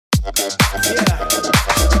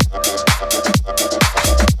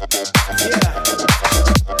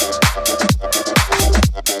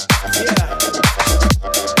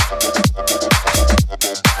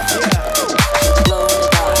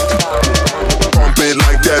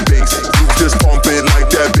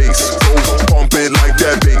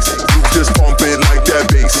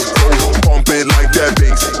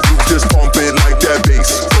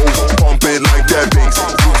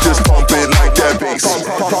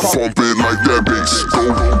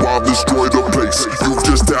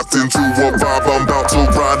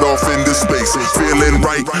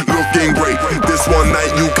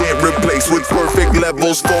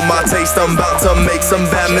For my taste, I'm about to make some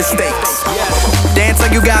bad mistakes. Dance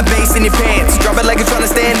like you got bass in your pants. Drop it like you're trying to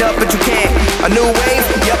stand up, but you can't. A new wave?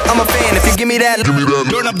 Yep, I'm a fan. If you give me that,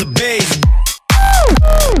 turn up the bass.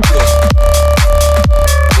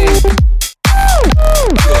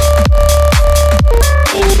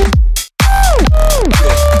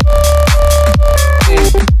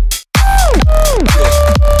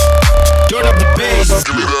 Turn up the bass. Give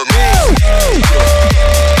me that.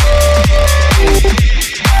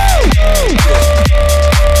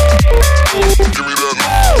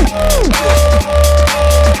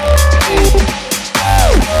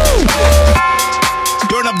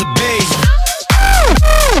 Turn up the bass.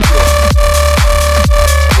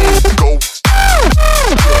 Go.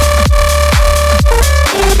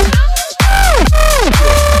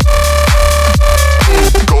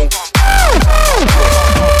 Go.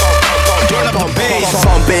 Turn up the bass.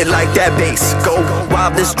 Pump it like that bass. Go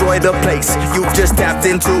wild, destroy the place. You've just tapped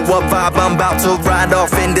into a vibe. I'm about to ride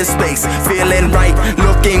off into space. Feeling right,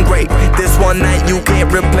 looking great. This one night you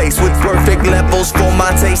can't replace. With perfect levels for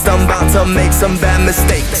my taste, I'm about to make some bad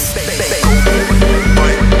mistakes.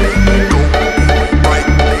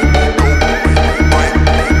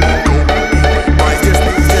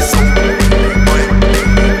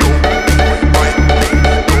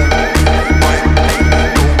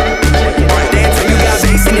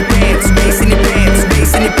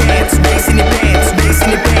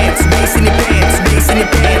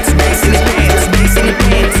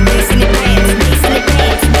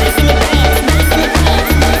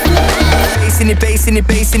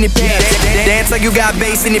 Bass in your pants. Dance like you got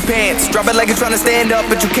bass in your pants. Drop it like you're trying to stand up,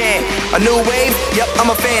 but you can't. A new wave? Yep, I'm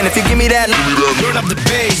a fan. If you give me that, turn up the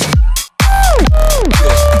bass.